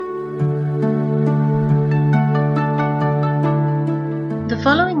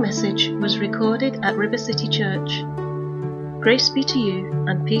following message was recorded at River City Church. Grace be to you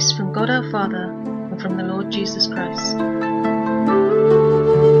and peace from God our Father and from the Lord Jesus Christ.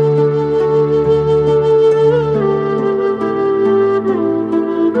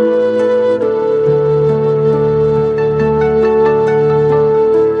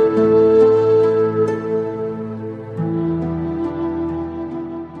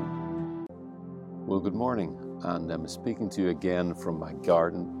 Well, good morning, and I'm speaking to you again from my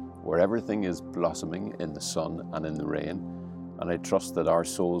garden where everything is blossoming in the sun and in the rain, and I trust that our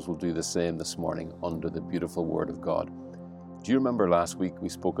souls will do the same this morning under the beautiful Word of God. Do you remember last week we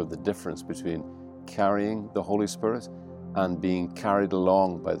spoke of the difference between carrying the Holy Spirit and being carried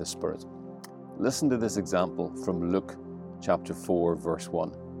along by the Spirit? Listen to this example from Luke chapter 4, verse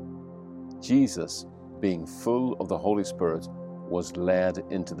 1. Jesus, being full of the Holy Spirit, was led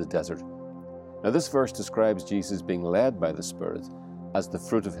into the desert. Now, this verse describes Jesus being led by the Spirit as the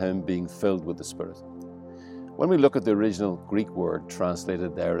fruit of him being filled with the Spirit. When we look at the original Greek word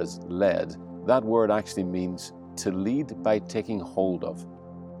translated there as led, that word actually means to lead by taking hold of.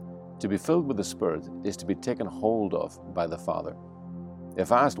 To be filled with the Spirit is to be taken hold of by the Father.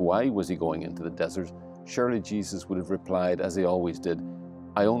 If asked why was he going into the desert, surely Jesus would have replied, as he always did,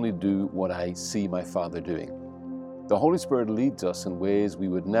 "I only do what I see my Father doing." The Holy Spirit leads us in ways we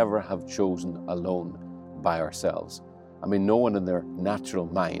would never have chosen alone by ourselves. I mean, no one in their natural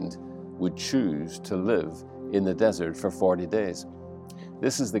mind would choose to live in the desert for 40 days.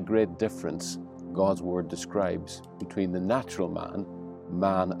 This is the great difference God's Word describes between the natural man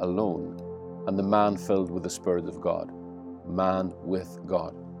alone, and the man filled with the Spirit of God, man with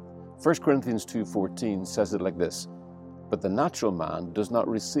God. 1 Corinthians 2:14 says it like this, "But the natural man does not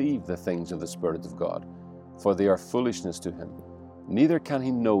receive the things of the Spirit of God, for they are foolishness to him. Neither can he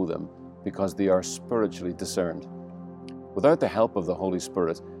know them, because they are spiritually discerned." Without the help of the Holy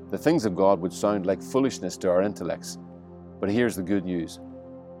Spirit, the things of God would sound like foolishness to our intellects. But here's the good news.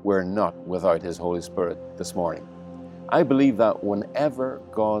 We're not without his Holy Spirit this morning. I believe that whenever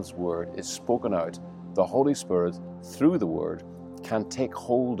God's Word is spoken out, the Holy Spirit, through the Word, can take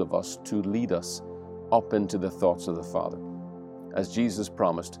hold of us to lead us up into the thoughts of the Father. As Jesus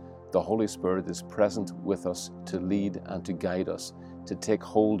promised, the Holy Spirit is present with us to lead and to guide us, to take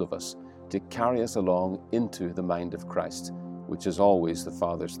hold of us, to carry us along into the mind of Christ, which is always the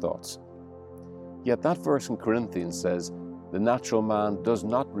Father's thoughts. Yet that verse in Corinthians says, the natural man does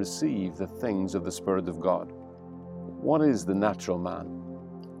not receive the things of the Spirit of God. What is the natural man?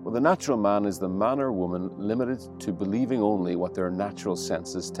 Well, the natural man is the man or woman limited to believing only what their natural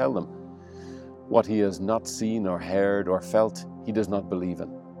senses tell them. What he has not seen or heard or felt, he does not believe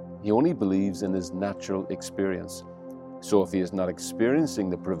in. He only believes in his natural experience. So if he is not experiencing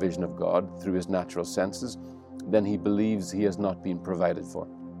the provision of God through his natural senses, then he believes he has not been provided for.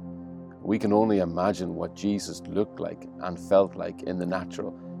 We can only imagine what Jesus looked like and felt like in the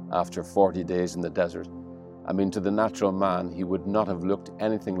natural after 40 days in the desert. I mean, to the natural man, he would not have looked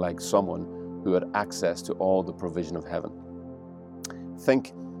anything like someone who had access to all the provision of heaven.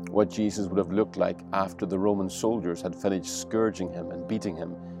 Think what Jesus would have looked like after the Roman soldiers had finished scourging him and beating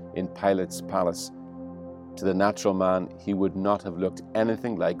him in Pilate's palace. To the natural man, he would not have looked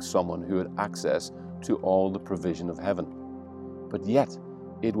anything like someone who had access to all the provision of heaven. But yet,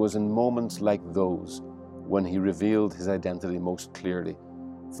 it was in moments like those when he revealed his identity most clearly,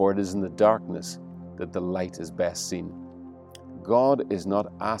 for it is in the darkness that the light is best seen. God is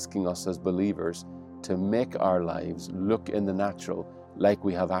not asking us as believers to make our lives look in the natural like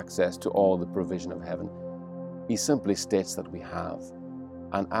we have access to all the provision of heaven. He simply states that we have,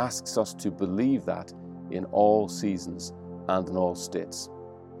 and asks us to believe that in all seasons and in all states.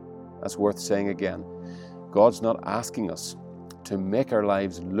 That's worth saying again. God's not asking us to make our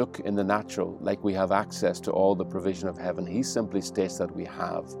lives look in the natural like we have access to all the provision of heaven. He simply states that we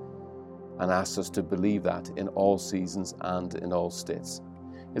have, and asks us to believe that in all seasons and in all states.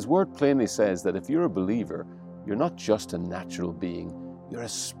 His Word plainly says that if you're a believer, you're not just a natural being, you're a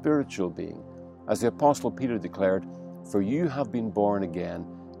spiritual being. As the Apostle Peter declared, "For you have been born again,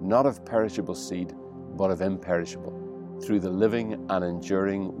 not of perishable seed, but of imperishable, through the living and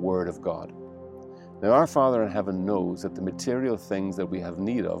enduring Word of God." Now our Father in heaven knows that the material things that we have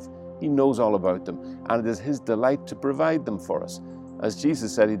need of, He knows all about them, and it is His delight to provide them for us, as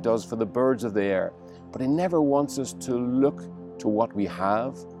Jesus said He does for the birds of the air. But He never wants us to look to what we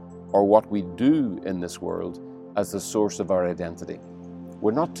have or what we do in this world as the source of our identity.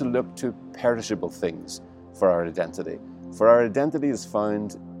 We're not to look to perishable things for our identity, for our identity is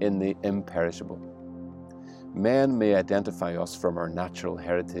found in the imperishable. Men may identify us from our natural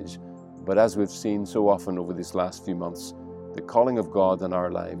heritage, but as we've seen so often over these last few months, The calling of God in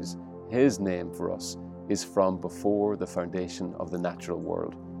our lives, His name for us, is from before the foundation of the natural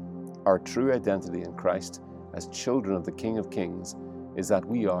world. Our true identity in Christ as children of the King of Kings is that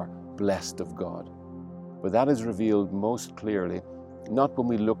we are blessed of God. But that is revealed most clearly not when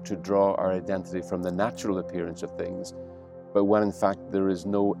we look to draw our identity from the natural appearance of things, but when in fact there is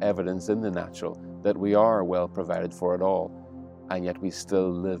no evidence in the natural that we are well provided for at all, and yet we still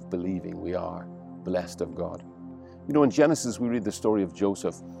live believing we are blessed of God. You know, in Genesis we read the story of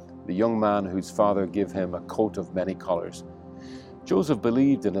Joseph, the young man whose father gave him a coat of many colors. Joseph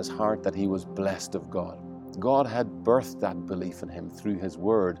believed in his heart that he was blessed of God. God had birthed that belief in him through His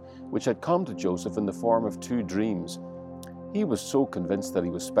word, which had come to Joseph in the form of 2 dreams. He was so convinced that he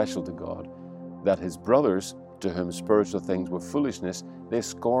was special to God that his brothers, to whom spiritual things were foolishness, they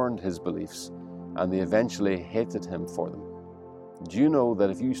scorned his beliefs, and they eventually hated him for them. Do you know that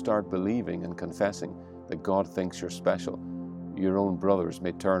if you start believing and confessing that God thinks you're special, your own brothers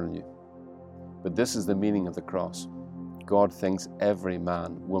may turn on you? But this is the meaning of the cross. God thinks every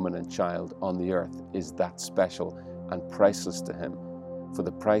man, woman, and child on the earth is that special and priceless to Him, for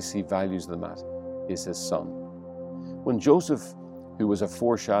the price He values them at is His Son. When Joseph, who was a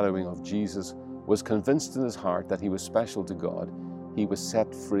foreshadowing of Jesus, was convinced in his heart that he was special to God, he was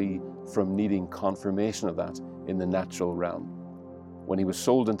set free from needing confirmation of that in the natural realm. When he was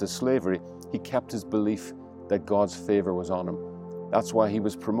sold into slavery, he kept his belief that God's favor was on him. That's why he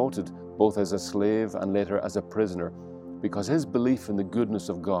was promoted both as a slave and later as a prisoner, because his belief in the goodness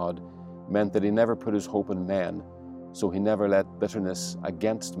of God meant that he never put his hope in men, so he never let bitterness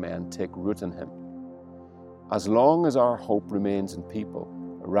against men take root in him. As long as our hope remains in people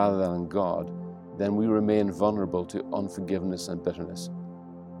rather than in God, then we remain vulnerable to unforgiveness and bitterness.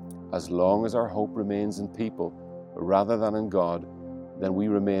 As long as our hope remains in people rather than in God, then we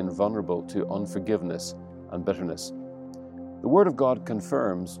remain vulnerable to unforgiveness and bitterness. The Word of God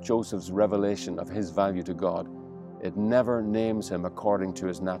confirms Joseph's revelation of his value to God. It never names him according to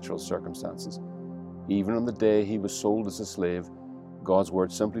his natural circumstances. Even on the day he was sold as a slave, God's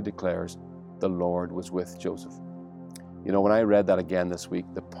Word simply declares, "The Lord was with Joseph." You know, when I read that again this week,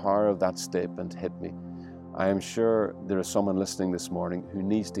 the power of that statement hit me. I am sure there is someone listening this morning who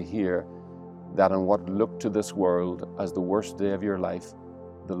needs to hear that in what looked to this world as the worst day of your life,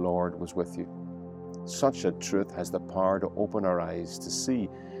 the Lord was with you. Such a truth has the power to open our eyes to see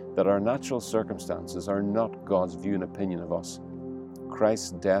that our natural circumstances are not God's view and opinion of us.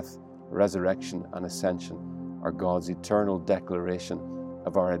 Christ's death, resurrection, and ascension are God's eternal declaration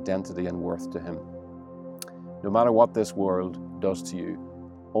of our identity and worth to Him. No matter what this world does to you,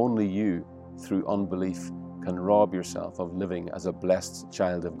 only you, through unbelief, can rob yourself of living as a blessed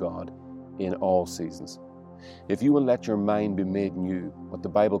child of God in all seasons. If you will let your mind be made new, what the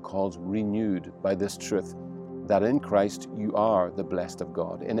Bible calls renewed by this truth, that in Christ you are the blessed of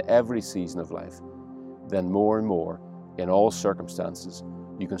God in every season of life, then more and more, in all circumstances,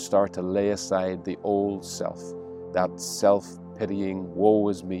 you can start to lay aside the old self, that self-pitying, woe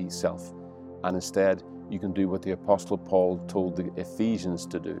is me self, and instead you can do what the Apostle Paul told the Ephesians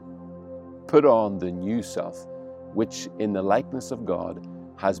to do. Put on the new self, which in the likeness of God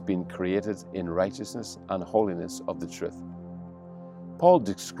has been created in righteousness and holiness of the truth. Paul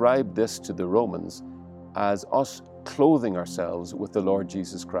described this to the Romans as us clothing ourselves with the Lord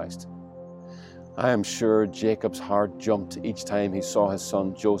Jesus Christ. I am sure Jacob's heart jumped each time he saw his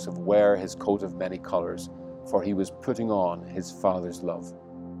son Joseph wear his coat of many colors, for he was putting on his father's love.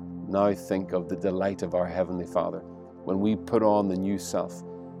 Now think of the delight of our Heavenly Father when we put on the new self,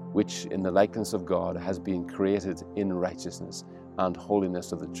 which in the likeness of God has been created in righteousness and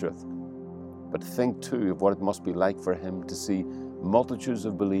holiness of the truth. But think too of what it must be like for Him to see multitudes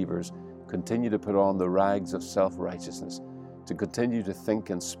of believers continue to put on the rags of self-righteousness, to continue to think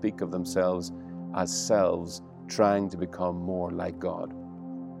and speak of themselves as selves trying to become more like God.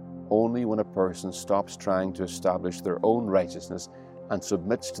 Only when a person stops trying to establish their own righteousness and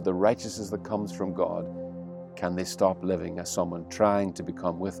submits to the righteousness that comes from God, can they stop living as someone trying to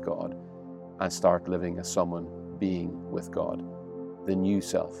become with God and start living as someone being with God. The new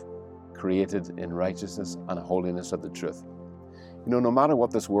self, created in righteousness and holiness of the truth. You know, no matter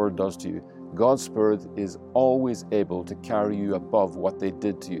what this world does to you, God's Spirit is always able to carry you above what they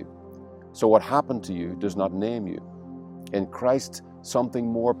did to you. So what happened to you does not name you. In Christ, something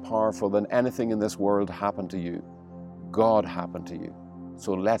more powerful than anything in this world happened to you. God happened to you,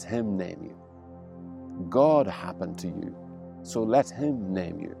 so let Him name you. God happened to you, so let Him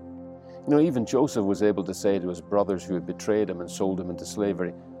name you. You know, even Joseph was able to say to his brothers who had betrayed him and sold him into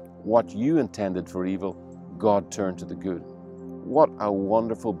slavery, "What you intended for evil, God turned to the good." What a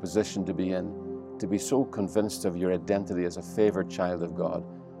wonderful position to be in, to be so convinced of your identity as a favored child of God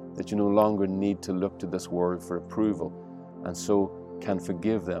that you no longer need to look to this world for approval, and so can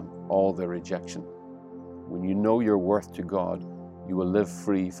forgive them all their rejection. When you know your worth to God, you will live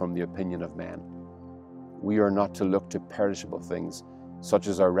free from the opinion of men. We are not to look to perishable things, such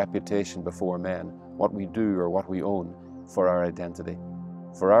as our reputation before men, what we do or what we own, for our identity.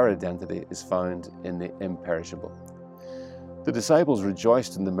 For our identity is found in the imperishable. The disciples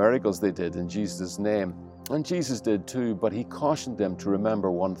rejoiced in the miracles they did in Jesus' name, and Jesus did too, but he cautioned them to remember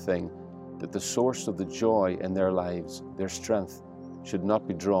one thing, that the source of the joy in their lives, their strength, should not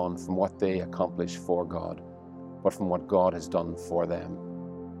be drawn from what they accomplish for God, but from what God has done for them.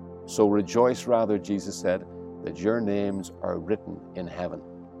 So rejoice rather, Jesus said, that your names are written in heaven.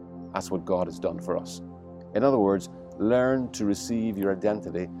 That's what God has done for us. In other words, learn to receive your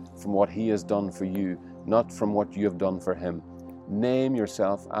identity from what he has done for you, not from what you have done for him. Name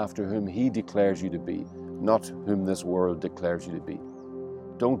yourself after whom he declares you to be, not whom this world declares you to be.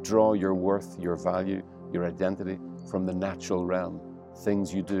 Don't draw your worth, your value, your identity from the natural realm,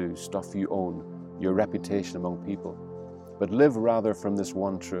 things you do, stuff you own, your reputation among people. But live rather from this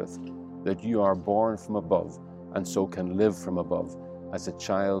one truth, that you are born from above and so can live from above as a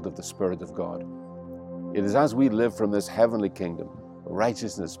child of the Spirit of God. It is as we live from this heavenly kingdom,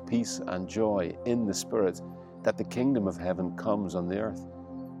 righteousness, peace, and joy in the Spirit, that the kingdom of heaven comes on the earth.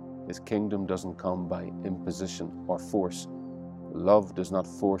 His kingdom doesn't come by imposition or force. Love does not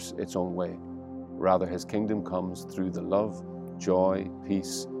force its own way. Rather, his kingdom comes through the love, joy,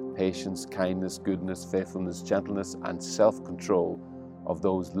 peace, patience, kindness, goodness, faithfulness, gentleness, and self-control of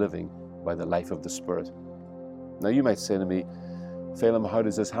those living by the life of the Spirit. Now you might say to me, Phelim, how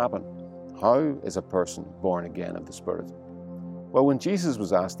does this happen? How is a person born again of the Spirit? Well, when Jesus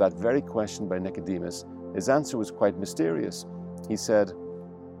was asked that very question by Nicodemus, his answer was quite mysterious. He said,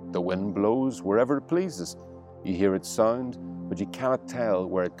 "The wind blows wherever it pleases. You hear its sound, but you cannot tell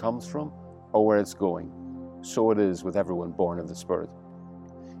where it comes from or where it's going. So it is with everyone born of the Spirit."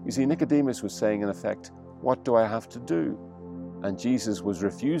 You see, Nicodemus was saying, in effect, what do I have to do? And Jesus was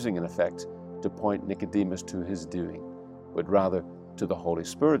refusing, in effect, to point Nicodemus to his doing, but rather to the Holy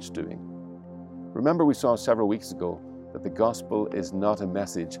Spirit's doing. Remember, we saw several weeks ago that the gospel is not a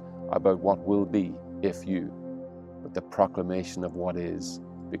message about what will be if you, but the proclamation of what is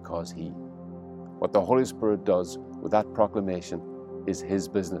because he. What the Holy Spirit does with that proclamation is his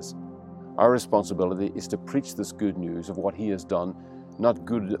business. Our responsibility is to preach this good news of what he has done, not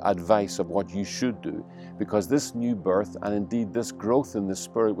good advice of what you should do, because this new birth and indeed this growth in the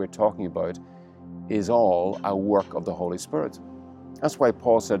Spirit we're talking about is all a work of the Holy Spirit. That's why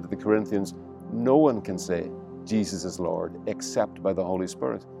Paul said to the Corinthians, no one can say Jesus is Lord except by the Holy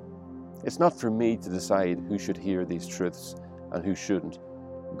Spirit. It's not for me to decide who should hear these truths and who shouldn't.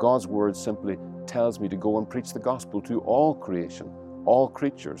 God's word simply tells me to go and preach the gospel to all creation, all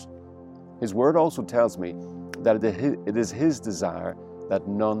creatures. His word also tells me that it is his desire that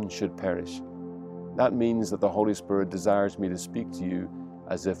none should perish. That means that the Holy Spirit desires me to speak to you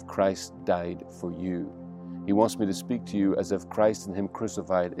as if Christ died for you. He wants me to speak to you as if Christ and him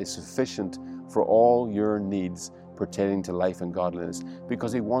crucified is sufficient for all your needs pertaining to life and godliness,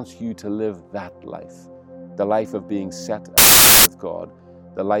 because he wants you to live that life, the life of being set with God,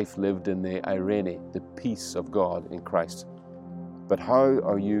 the life lived in the eirene, the peace of God in Christ. But how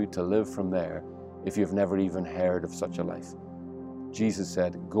are you to live from there if you've never even heard of such a life? Jesus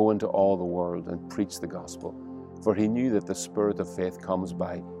said, go into all the world and preach the gospel, for he knew that the spirit of faith comes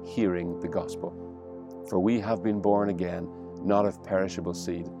by hearing the gospel. For we have been born again, not of perishable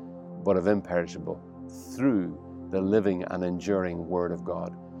seed, but of imperishable, through the living and enduring word of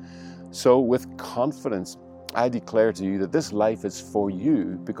God. So with confidence, I declare to you that this life is for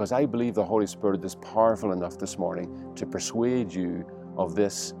you, because I believe the Holy Spirit is powerful enough this morning to persuade you of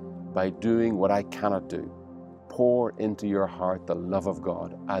this by doing what I cannot do. Pour into your heart the love of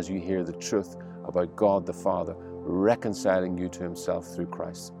God as you hear the truth about God the Father reconciling you to himself through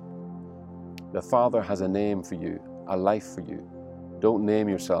Christ. The Father has a name for you, a life for you. Don't name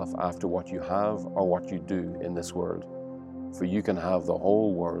yourself after what you have or what you do in this world, for you can have the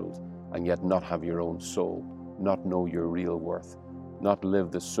whole world and yet not have your own soul, not know your real worth, not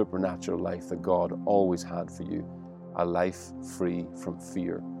live the supernatural life that God always had for you, a life free from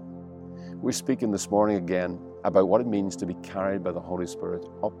fear. We're speaking this morning again about what it means to be carried by the Holy Spirit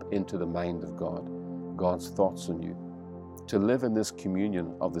up into the mind of God, God's thoughts on you. To live in this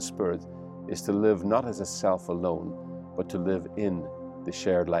communion of the Spirit is to live not as a self alone, but to live in the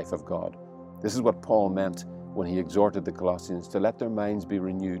shared life of God. This is what Paul meant when he exhorted the Colossians to let their minds be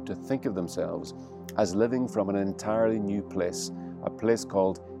renewed, to think of themselves as living from an entirely new place, a place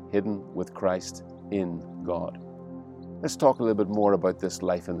called hidden with Christ in God. Let's talk a little bit more about this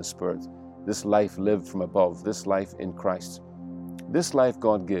life in the Spirit, this life lived from above, this life in Christ. This life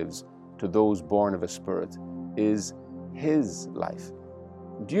God gives to those born of a Spirit is His life.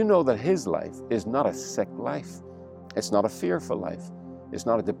 Do you know that His life is not a sick life? It's not a fearful life. It's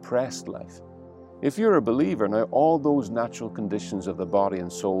not a depressed life. If you're a believer, now all those natural conditions of the body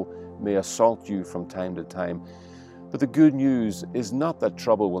and soul may assault you from time to time. But the good news is not that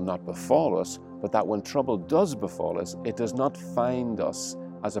trouble will not befall us, but that when trouble does befall us, it does not find us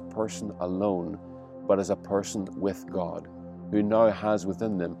as a person alone, but as a person with God, who now has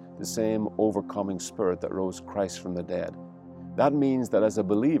within them the same overcoming Spirit that rose Christ from the dead. That means that as a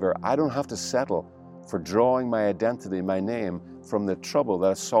believer, I don't have to settle for drawing my identity, my name, from the trouble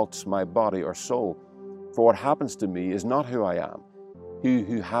that assaults my body or soul. For what happens to me is not who I am. He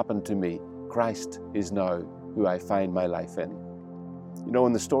who happened to me, Christ, is now who I find my life in. You know,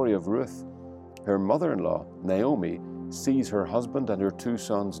 in the story of Ruth, her mother-in-law, Naomi, sees her husband and her 2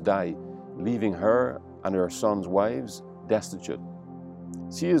 sons die, leaving her and her sons' wives destitute.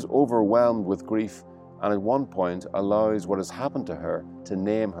 She is overwhelmed with grief and at one point allows what has happened to her to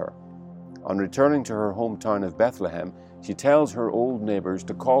name her. On returning to her hometown of Bethlehem, she tells her old neighbors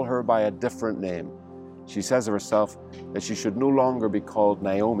to call her by a different name. She says of herself that she should no longer be called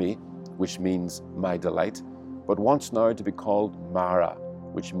Naomi, which means my delight, but wants now to be called Mara,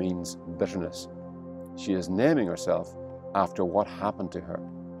 which means bitterness. She is naming herself after what happened to her.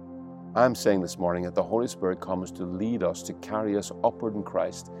 I'm saying this morning that the Holy Spirit comes to lead us, to carry us upward in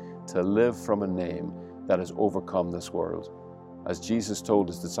Christ, to live from a name that has overcome this world. As Jesus told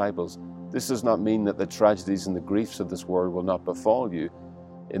His disciples, this does not mean that the tragedies and the griefs of this world will not befall you.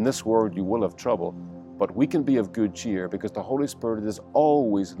 In this world you will have trouble, but we can be of good cheer because the Holy Spirit is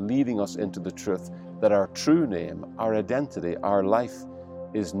always leading us into the truth that our true name, our identity, our life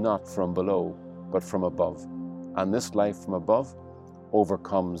is not from below, but from above. And this life from above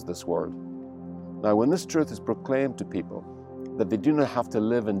overcomes this world. Now, when this truth is proclaimed to people, that they do not have to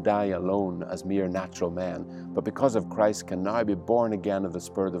live and die alone as mere natural men, but because of Christ can now be born again of the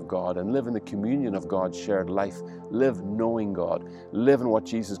Spirit of God and live in the communion of God's shared life, live knowing God, live in what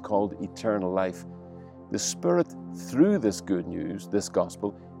Jesus called eternal life. The Spirit, through this good news, this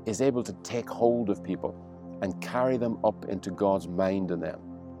gospel, is able to take hold of people and carry them up into God's mind in them.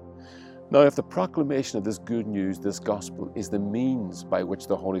 Now, if the proclamation of this good news, this gospel, is the means by which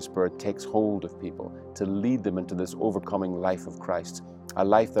the Holy Spirit takes hold of people to lead them into this overcoming life of Christ, a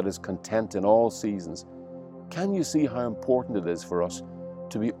life that is content in all seasons, can you see how important it is for us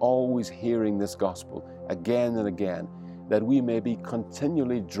to be always hearing this gospel again and again, that we may be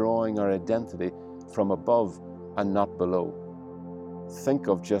continually drawing our identity from above and not below? Think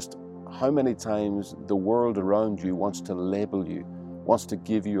of just how many times the world around you wants to label you, wants to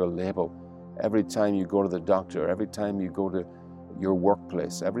give you a label. Every time you go to the doctor, every time you go to your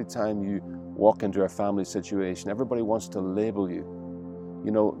workplace, every time you walk into a family situation, everybody wants to label you.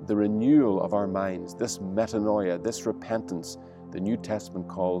 You know, the renewal of our minds, this metanoia, this repentance, the New Testament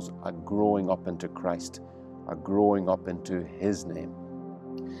calls a growing up into Christ, a growing up into His name.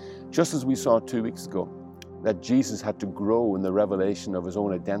 Just as we saw 2 weeks ago, that Jesus had to grow in the revelation of His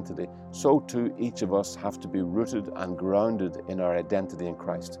own identity, so too each of us have to be rooted and grounded in our identity in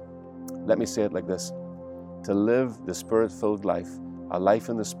Christ. Let me say it like this: to live the Spirit-filled life, a life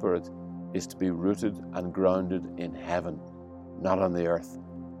in the Spirit, is to be rooted and grounded in heaven, not on the earth.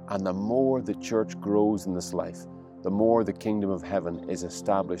 And the more the church grows in this life, the more the kingdom of heaven is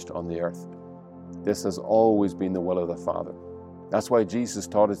established on the earth. This has always been the will of the Father. That's why Jesus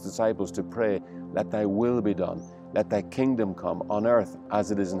taught His disciples to pray, "Let Thy will be done, let Thy kingdom come on earth as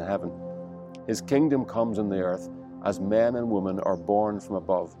it is in heaven." His kingdom comes on the earth as men and women are born from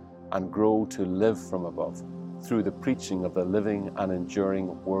above and grow to live from above through the preaching of the living and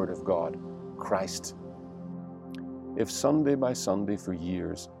enduring Word of God, Christ. If Sunday by Sunday for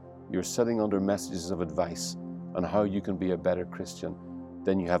years you're sitting under messages of advice on how you can be a better Christian,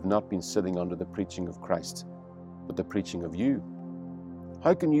 then you have not been sitting under the preaching of Christ, but the preaching of you.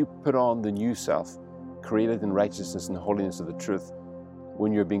 How can you put on the new self, created in righteousness and holiness of the truth,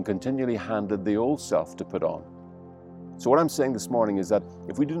 when you're being continually handed the old self to put on? So what I'm saying this morning is that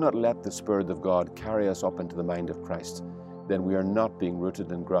if we do not let the Spirit of God carry us up into the mind of Christ, then we are not being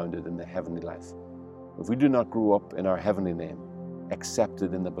rooted and grounded in the heavenly life. If we do not grow up in our heavenly name,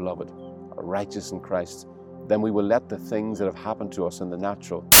 accepted in the Beloved, are righteous in Christ, then we will let the things that have happened to us in the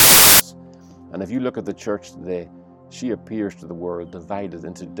natural. And if you look at the church today, she appears to the world divided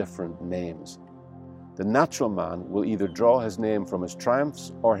into different names. The natural man will either draw his name from his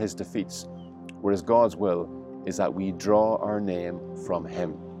triumphs or his defeats, whereas God's will is that we draw our name from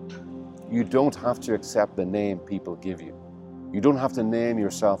Him. You don't have to accept the name people give you. You don't have to name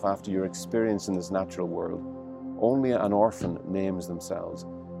yourself after your experience in this natural world. Only an orphan names themselves.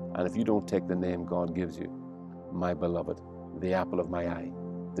 And if you don't take the name God gives you, my beloved, the apple of my eye,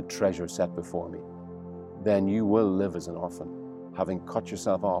 the treasure set before me, then you will live as an orphan, having cut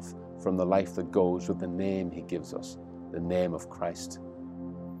yourself off from the life that goes with the name he gives us, the name of Christ.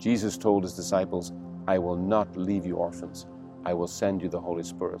 Jesus told his disciples, I will not leave you orphans. I will send you the Holy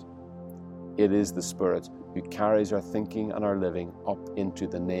Spirit. It is the Spirit who carries our thinking and our living up into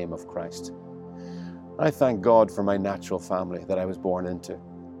the name of Christ. I thank God for my natural family that I was born into,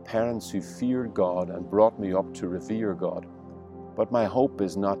 parents who feared God and brought me up to revere God. But my hope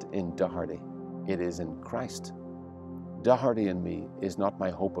is not in Doherty, it is in Christ. Doherty in me is not my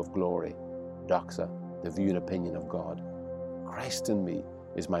hope of glory, doxa, the view and opinion of God. Christ in me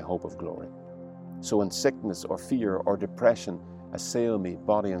is my hope of glory. So when sickness or fear or depression assail me,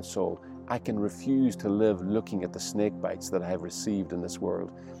 body and soul, I can refuse to live looking at the snake bites that I have received in this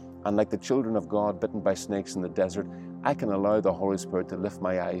world. And like the children of God bitten by snakes in the desert, I can allow the Holy Spirit to lift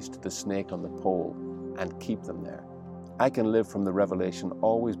my eyes to the snake on the pole and keep them there. I can live from the revelation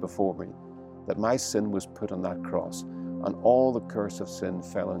always before me that my sin was put on that cross, and all the curse of sin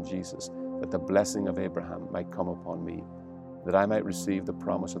fell on Jesus, that the blessing of Abraham might come upon me, that I might receive the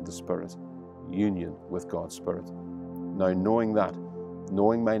promise of the Spirit, union with God's Spirit. Now knowing that,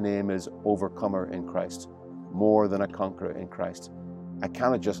 knowing my name is overcomer in Christ, more than a conqueror in Christ, I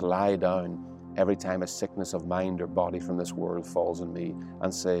cannot just lie down every time a sickness of mind or body from this world falls on me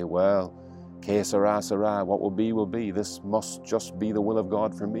and say, well, que sera, sera, what will be, this must just be the will of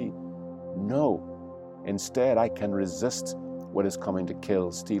God for me. No. Instead, I can resist what is coming to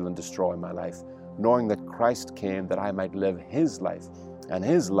kill, steal, and destroy my life, knowing that Christ came that I might live his life. And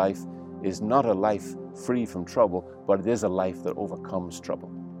his life is not a life free from trouble, but it is a life that overcomes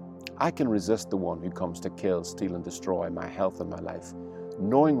trouble. I can resist the one who comes to kill, steal, and destroy my health and my life,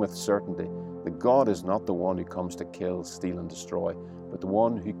 knowing with certainty that God is not the one who comes to kill, steal, and destroy, but the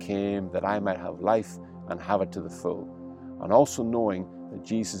one who came that I might have life and have it to the full. And also knowing that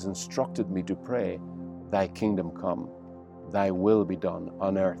Jesus instructed me to pray, thy kingdom come, thy will be done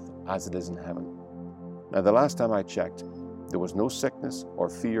on earth as it is in heaven. Now, the last time I checked, there was no sickness or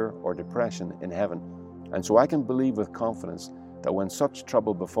fear or depression in heaven. And so I can believe with confidence that when such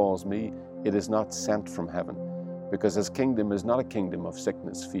trouble befalls me, it is not sent from heaven, because his kingdom is not a kingdom of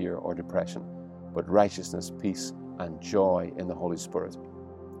sickness, fear, or depression, but righteousness, peace, and joy in the Holy Spirit.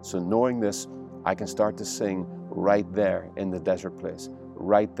 So knowing this, I can start to sing right there in the desert place,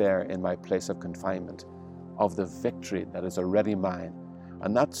 right there in my place of confinement, of the victory that is already mine.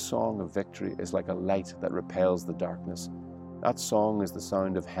 And that song of victory is like a light that repels the darkness. That song is the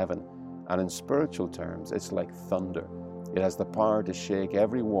sound of heaven, and in spiritual terms, it's like thunder. It has the power to shake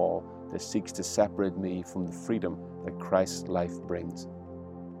every wall that seeks to separate me from the freedom that Christ's life brings.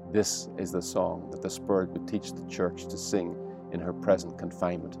 This is the song that the Spirit would teach the church to sing in her present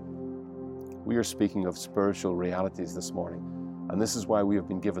confinement. We are speaking of spiritual realities this morning, and this is why we have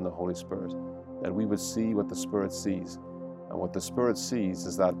been given the Holy Spirit, that we would see what the Spirit sees. And what the Spirit sees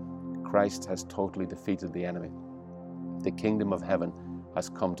is that Christ has totally defeated the enemy. The kingdom of heaven has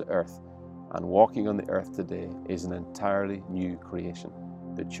come to earth, and walking on the earth today is an entirely new creation,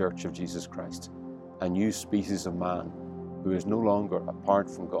 the Church of Jesus Christ, a new species of man who is no longer apart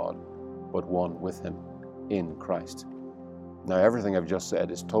from God, but one with him in Christ. Now, everything I've just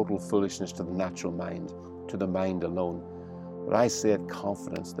said is total foolishness to the natural mind, to the mind alone. But I say it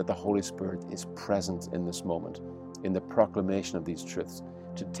confidence that the Holy Spirit is present in this moment, in the proclamation of these truths,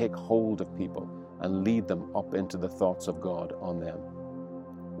 to take hold of people and lead them up into the thoughts of God on them.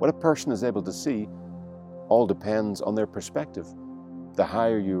 What a person is able to see all depends on their perspective. The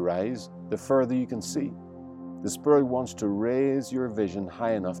higher you rise, the further you can see. The Spirit wants to raise your vision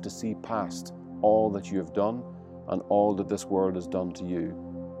high enough to see past all that you have done and all that this world has done to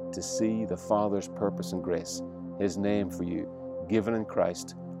you, to see the Father's purpose and grace, his name for you, given in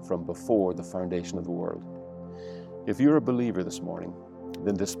Christ from before the foundation of the world. If you're a believer this morning,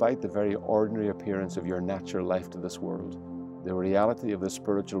 then despite the very ordinary appearance of your natural life to this world, the reality of the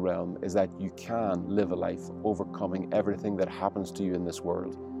spiritual realm is that you can live a life overcoming everything that happens to you in this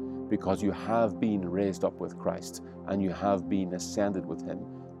world, because you have been raised up with Christ and you have been ascended with him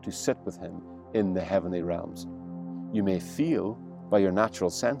to sit with him in the heavenly realms. You may feel by your natural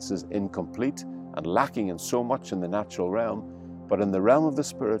senses incomplete and lacking in so much in the natural realm, but in the realm of the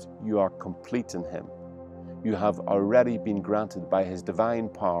Spirit you are complete in him. You have already been granted by his divine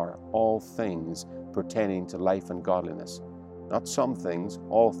power all things pertaining to life and godliness. Not some things,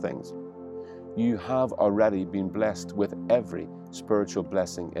 all things. You have already been blessed with every spiritual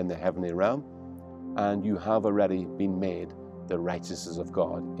blessing in the heavenly realm, and you have already been made the righteousness of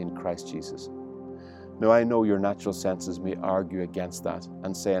God in Christ Jesus. Now, I know your natural senses may argue against that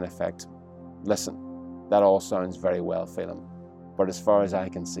and say, in effect, listen, that all sounds very well, Phelim, but as far as I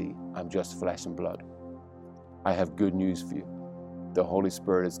can see, I'm just flesh and blood. I have good news for you. The Holy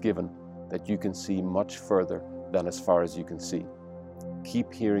Spirit is given that you can see much further than as far as you can see.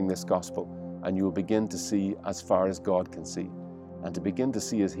 Keep hearing this gospel, and you will begin to see as far as God can see. And to begin to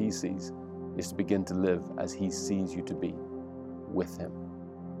see as He sees is to begin to live as He sees you to be, with Him.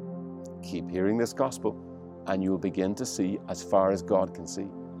 Keep hearing this gospel, and you will begin to see as far as God can see.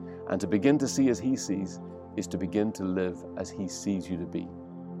 And to begin to see as He sees is to begin to live as He sees you to be,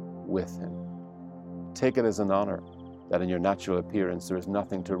 with Him. Take it as an honor that in your natural appearance there is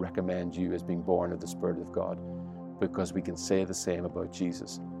nothing to recommend you as being born of the Spirit of God, because we can say the same about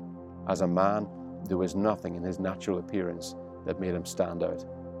Jesus. As a man, there was nothing in His natural appearance that made Him stand out.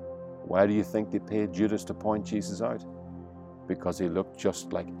 Why do you think they paid Judas to point Jesus out? Because He looked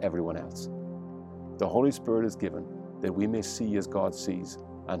just like everyone else. The Holy Spirit is given that we may see as God sees,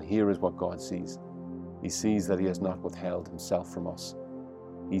 and hear as what God sees. He sees that He has not withheld Himself from us.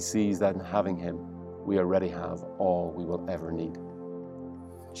 He sees that in having Him, we already have all we will ever need.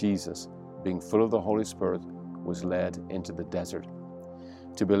 Jesus, being full of the Holy Spirit, was led into the desert.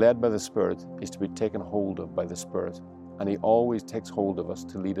 To be led by the Spirit is to be taken hold of by the Spirit, and He always takes hold of us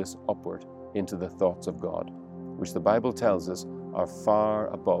to lead us upward into the thoughts of God, which the Bible tells us are far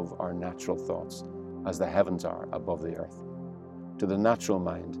above our natural thoughts, as the heavens are above the earth. To the natural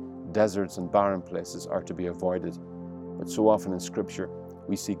mind, deserts and barren places are to be avoided, but so often in Scripture,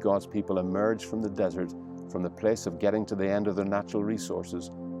 we see God's people emerge from the desert, from the place of getting to the end of their natural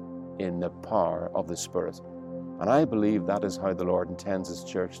resources, in the power of the Spirit. And I believe that is how the Lord intends His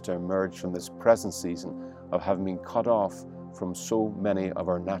church to emerge from this present season of having been cut off from so many of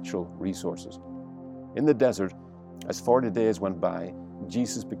our natural resources. In the desert, as 40 days went by,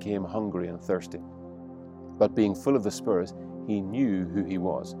 Jesus became hungry and thirsty. But being full of the Spirit, He knew who He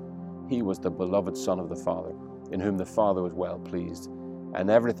was. He was the beloved Son of the Father, in whom the Father was well pleased, and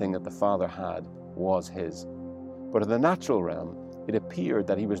everything that the Father had was His. But in the natural realm, it appeared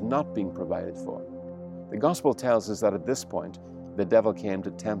that He was not being provided for. The Gospel tells us that at this point, the devil came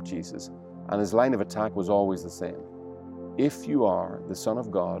to tempt Jesus, and his line of attack was always the same. If you are the Son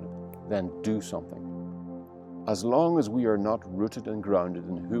of God, then do something. As long as we are not rooted and grounded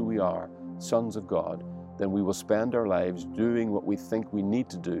in who we are, sons of God, then we will spend our lives doing what we think we need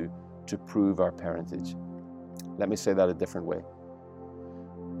to do to prove our parentage. Let me say that a different way.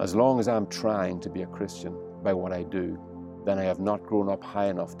 As long as I'm trying to be a Christian by what I do, then I have not grown up high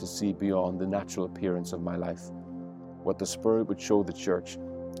enough to see beyond the natural appearance of my life. What the Spirit would show the church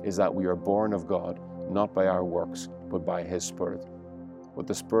is that we are born of God, not by our works, but by His Spirit. What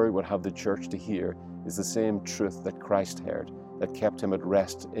the Spirit would have the church to hear is the same truth that Christ heard, that kept Him at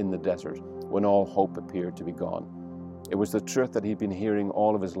rest in the desert when all hope appeared to be gone. It was the truth that He'd been hearing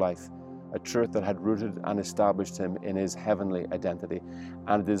all of His life, a truth that had rooted and established Him in His heavenly identity.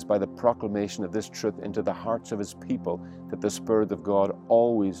 And it is by the proclamation of this truth into the hearts of His people that the Spirit of God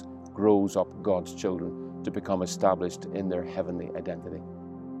always grows up God's children to become established in their heavenly identity.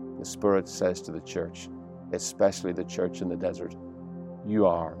 The Spirit says to the church, especially the church in the desert, "You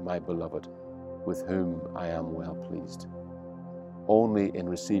are my beloved, with whom I am well pleased." Only in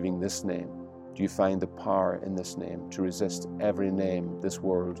receiving this name do you find the power in this name to resist every name this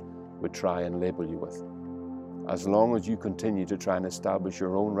world would try and label you with. As long as you continue to try and establish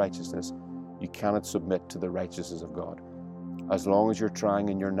your own righteousness, you cannot submit to the righteousness of God. As long as you're trying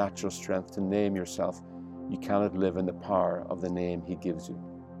in your natural strength to name yourself, you cannot live in the power of the name He gives you.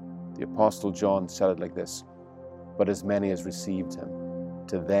 The Apostle John said it like this, "But as many as received Him,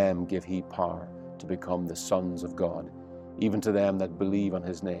 to them give He power to become the sons of God, even to them that believe on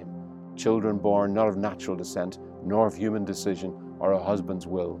His name, children born not of natural descent, nor of human decision or a husband's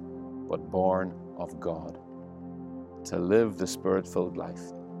will, but born of God." To live the Spirit-filled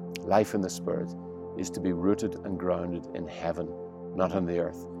life, life in the Spirit, is to be rooted and grounded in heaven, not on the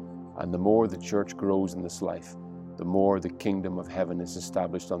earth. And the more the church grows in this life, the more the kingdom of heaven is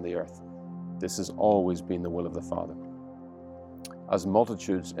established on the earth. This has always been the will of the Father. As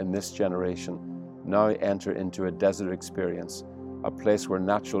multitudes in this generation now enter into a desert experience, a place where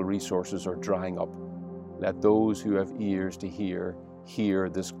natural resources are drying up, let those who have ears to hear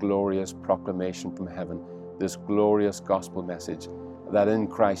this glorious proclamation from heaven, this glorious gospel message, that in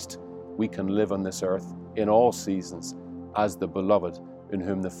Christ we can live on this earth in all seasons as the beloved in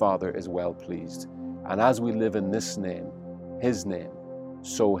whom the Father is well pleased. And as we live in this name, His name,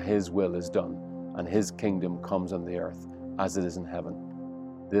 so his will is done, and his kingdom comes on the earth as it is in heaven.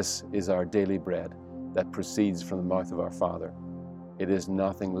 This is our daily bread that proceeds from the mouth of our Father. It is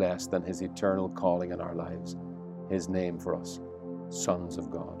nothing less than his eternal calling in our lives, his name for us, sons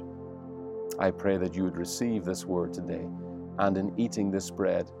of God. I pray that you would receive this word today, and in eating this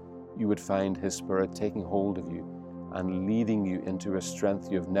bread, you would find his Spirit taking hold of you and leading you into a strength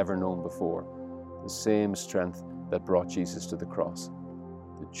you have never known before, the same strength that brought Jesus to the cross,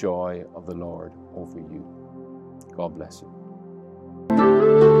 the joy of the Lord over you. God bless you.